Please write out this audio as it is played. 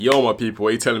Yo, my people,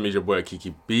 what you telling me? It's your boy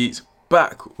Okiki Beats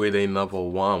back with another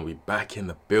one. We back in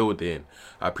the building.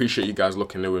 I appreciate you guys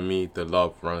looking in with me. The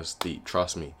love runs deep,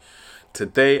 trust me.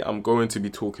 Today, I'm going to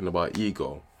be talking about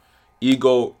ego.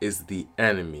 Ego is the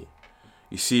enemy.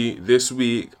 You see, this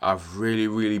week, I've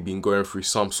really been going through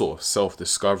some sort of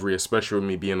self-discovery, especially with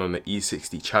me being on the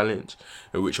E60 challenge,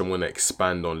 in which I'm going to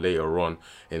expand on later on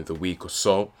in the week or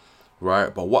so,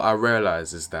 right? But what I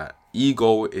realize is that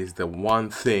ego is the one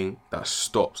thing that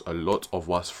stops a lot of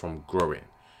us from growing.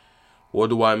 What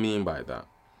do I mean by that?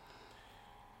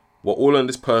 We're all on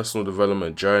this personal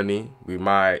development journey. We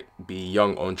might be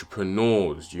young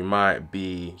entrepreneurs. You might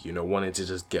be, wanting to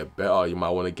just get better. You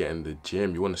might want to get in the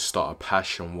gym. You want to start a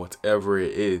passion, whatever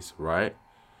it is, right?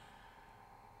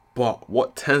 But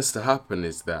what tends to happen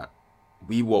is that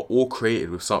we were all created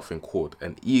with something called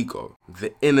an ego.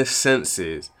 The inner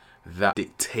senses that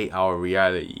dictate our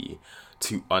reality,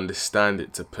 to understand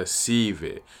it, to perceive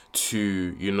it,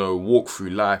 to, walk through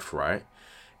life, right?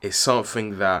 It's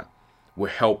something that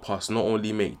will help us not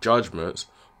only make judgments,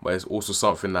 but it's also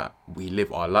something that we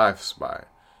live our lives by.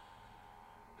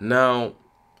 Now,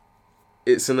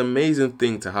 it's an amazing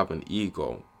thing to have an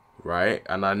ego, right?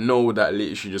 And I know that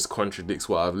literally just contradicts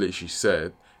what I've literally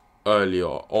said earlier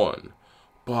on,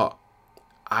 but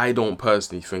I don't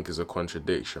personally think it's a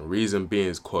contradiction. Reason being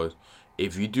is because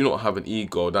if you do not have an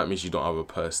ego, that means you don't have a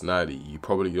personality. You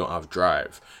probably don't have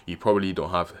drive. You probably don't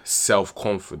have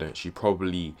self-confidence. You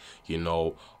probably,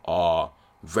 are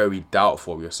very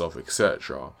doubtful of yourself,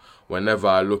 etc. Whenever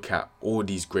I look at all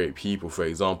these great people, for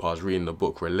example, I was reading the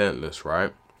book Relentless,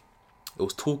 right? It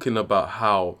was talking about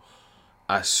how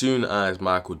as soon as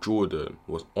Michael Jordan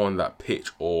was on that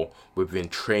pitch or within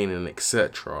training,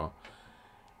 etc.,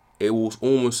 it was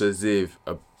almost as if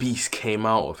a beast came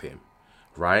out of him,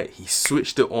 right? He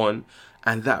switched it on,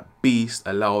 and that beast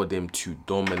allowed him to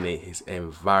dominate his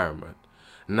environment.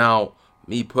 Now,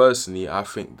 me personally, I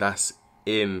think that's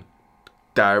in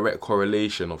direct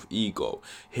correlation of ego.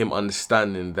 Him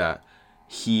understanding that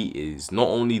he is not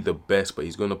only the best, but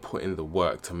he's going to put in the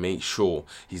work to make sure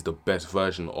he's the best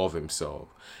version of himself.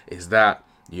 Is that,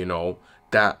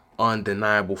 that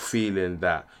undeniable feeling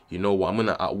that, I'm going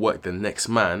to outwork the next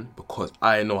man because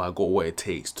I know I got what it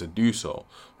takes to do so,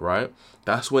 right?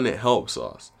 That's when it helps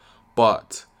us.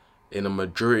 But in a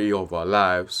majority of our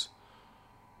lives,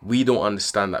 we don't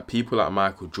understand that people like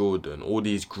Michael Jordan, all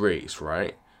these greats,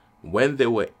 right? When they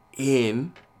were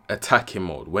in attacking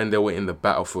mode, when they were in the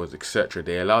battlefields, etc.,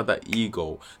 they allowed that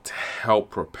ego to help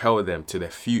propel them to their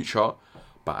future.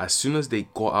 But as soon as they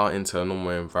got out into a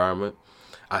normal environment,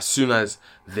 as soon as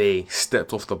they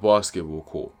stepped off the basketball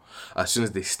court, as soon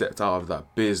as they stepped out of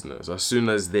that business, as soon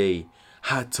as they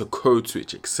had to code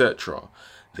switch, etc.,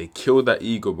 they killed that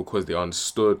ego because they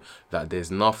understood that there's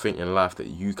nothing in life that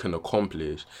you can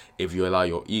accomplish if you allow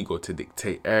your ego to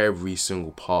dictate every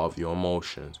single part of your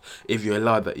emotions. If you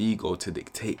allow the ego to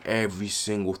dictate every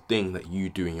single thing that you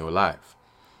do in your life.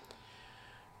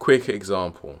 Quick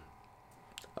example.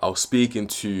 I was speaking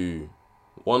to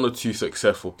one or two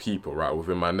successful people, right,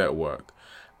 within my network.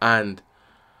 And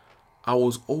I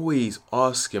was always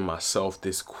asking myself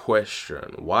this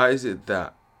question. Why is it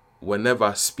that whenever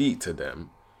I speak to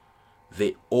them,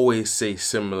 they always say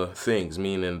similar things,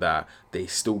 meaning that they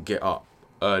still get up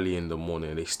early in the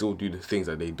morning, they still do the things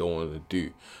that they don't want to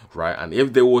do, right? And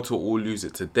if they were to all lose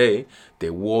it today, they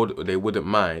wouldn't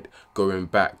mind going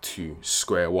back to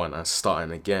square one and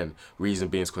starting again. Reason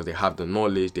being is because they have the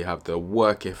knowledge, they have the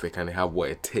work ethic, and they have what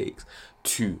it takes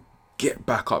to get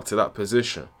back up to that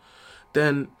position.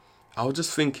 Then I was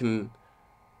just thinking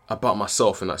about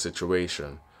myself in that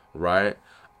situation, right?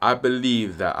 I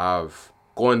believe that I've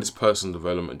gone on this personal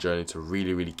development journey to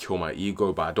really kill my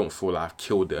ego, but I don't feel like I've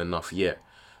killed it enough yet,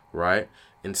 right?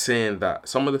 In saying that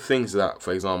some of the things that,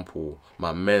 for example,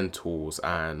 my mentors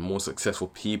and more successful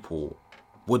people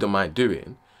wouldn't mind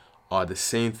doing are the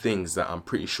same things that I'm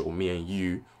pretty sure me and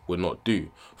you would not do.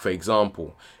 For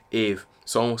example, if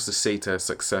someone was to say to a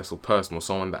successful person or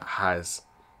someone that has,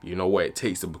 what it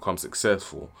takes to become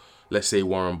successful, let's say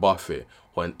Warren Buffett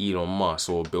or an Elon Musk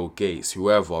or Bill Gates,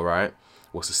 whoever, right,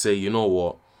 was to say,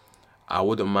 what, I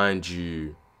wouldn't mind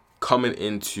you coming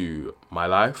into my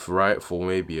life, right, for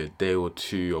maybe a day or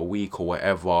two, a week or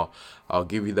whatever, I'll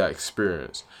give you that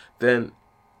experience. Then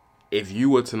if you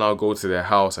were to now go to their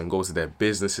house and go to their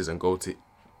businesses and go to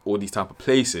all these type of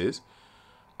places,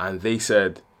 and they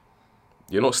said,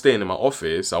 you're not staying in my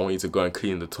office, I want you to go and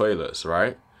clean the toilets,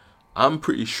 right? I'm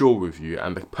pretty sure with you,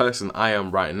 and the person I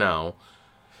am right now,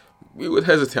 we would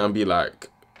hesitate and be like,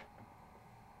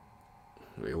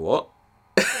 wait, what?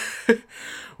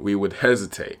 We would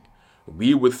hesitate.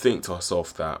 We would think to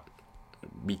ourselves that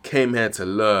We came here to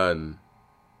learn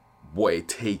what it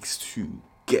takes to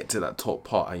get to that top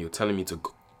part, and you're telling me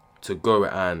to go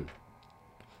and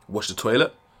wash the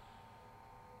toilet?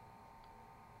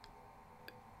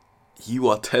 You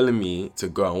are telling me to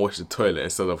go and wash the toilet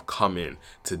instead of coming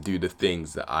to do the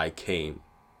things that I came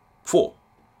for.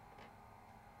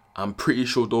 I'm pretty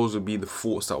sure those will be the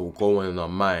thoughts that will go on in our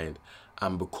mind.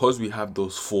 And because we have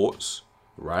those thoughts,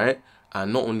 right?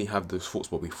 And not only have those thoughts,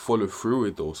 but we follow through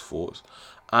with those thoughts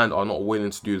and are not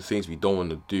willing to do the things we don't want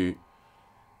to do,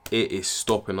 it is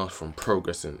stopping us from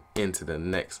progressing into the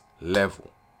next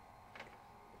level.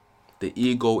 The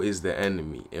ego is the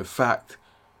enemy. In fact,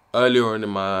 earlier on in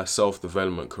my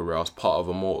self-development career, I was part of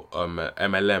a more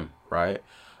MLM, right?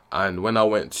 And when I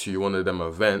went to one of them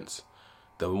events,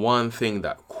 the one thing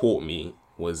that caught me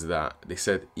was that they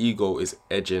said ego is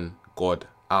edging God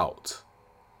out.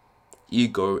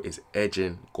 Ego is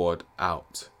edging God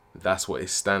out. That's what it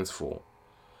stands for.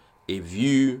 If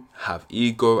you have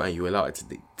ego and you allow it to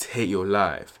dictate your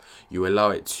life, you allow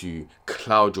it to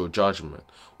cloud your judgment,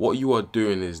 what you are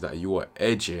doing is that you are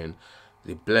edging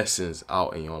the blessings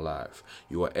out in your life.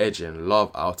 You are edging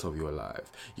love out of your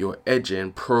life. You're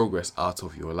edging progress out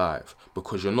of your life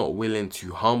because you're not willing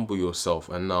to humble yourself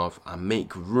enough and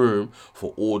make room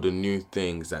for all the new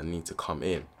things that need to come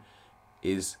in.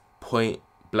 Is point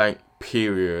blank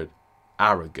period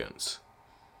arrogance.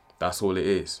 That's all it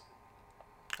is.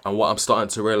 And what I'm starting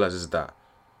to realize is that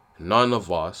none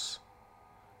of us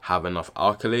have enough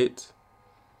accolades.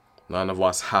 None of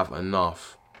us have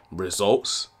enough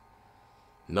results.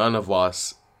 None of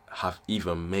us have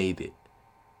even made it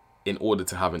in order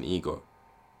to have an ego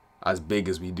as big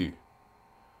as we do.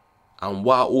 And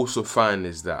what I also find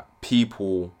is that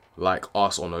people like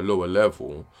us on a lower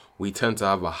level, we tend to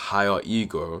have a higher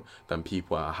ego than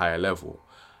people at a higher level.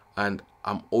 And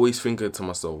I'm always thinking to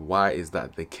myself, why is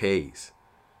that the case?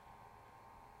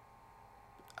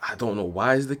 I don't know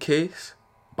why it's the case,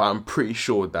 but I'm pretty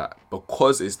sure that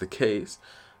because it's the case,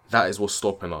 that is what's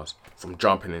stopping us from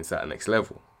jumping into that next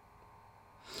level.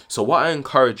 So what I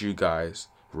encourage you guys,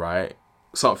 right,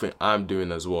 something I'm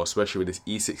doing as well, especially with this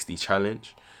E60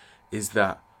 challenge, is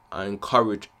that I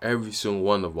encourage every single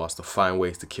one of us to find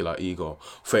ways to kill our ego.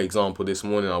 For example, this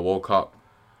morning I woke up,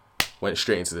 went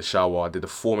straight into the shower, I did a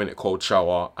 4-minute cold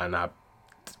shower, and I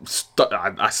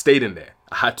stayed in there.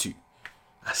 I had to.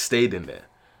 I stayed in there.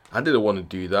 I didn't want to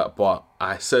do that, but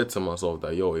I said to myself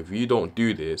that, yo, if you don't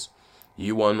do this,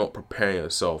 you are not preparing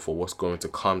yourself for what's going to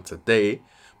come today,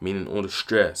 meaning all the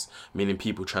stress, meaning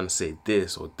people trying to say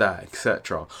this or that,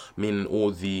 etc., meaning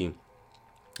all the,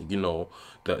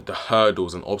 the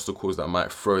hurdles and obstacles that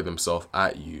might throw themselves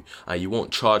at you, and you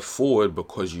won't charge forward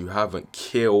because you haven't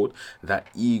killed that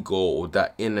ego or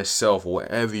that inner self or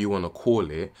whatever you want to call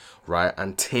it, right,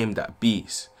 and tame that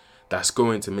beast. That's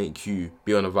going to make you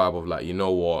be on a vibe of like, you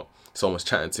know what, someone's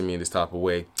chatting to me in this type of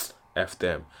way, F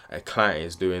them. A client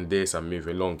is doing this, I'm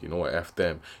moving along, you know what, F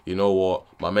them. You know what,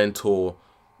 my mentor,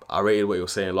 I rated what you were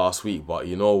saying last week, but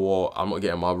you know what, I'm not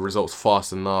getting my results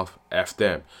fast enough, F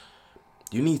them.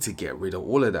 You need to get rid of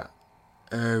all of that.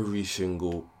 Every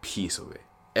single piece of it.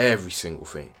 Every single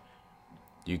thing.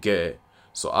 You get it?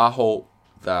 So I hope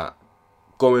that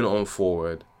going on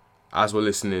forward, as we're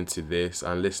listening to this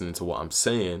and listening to what I'm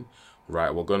saying,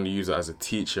 right, we're going to use it as a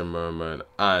teaching moment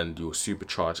and you'll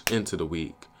supercharge into the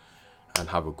week and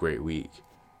have a great week.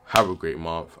 Have a great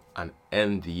month and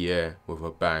end the year with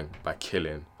a bang by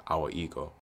killing our ego.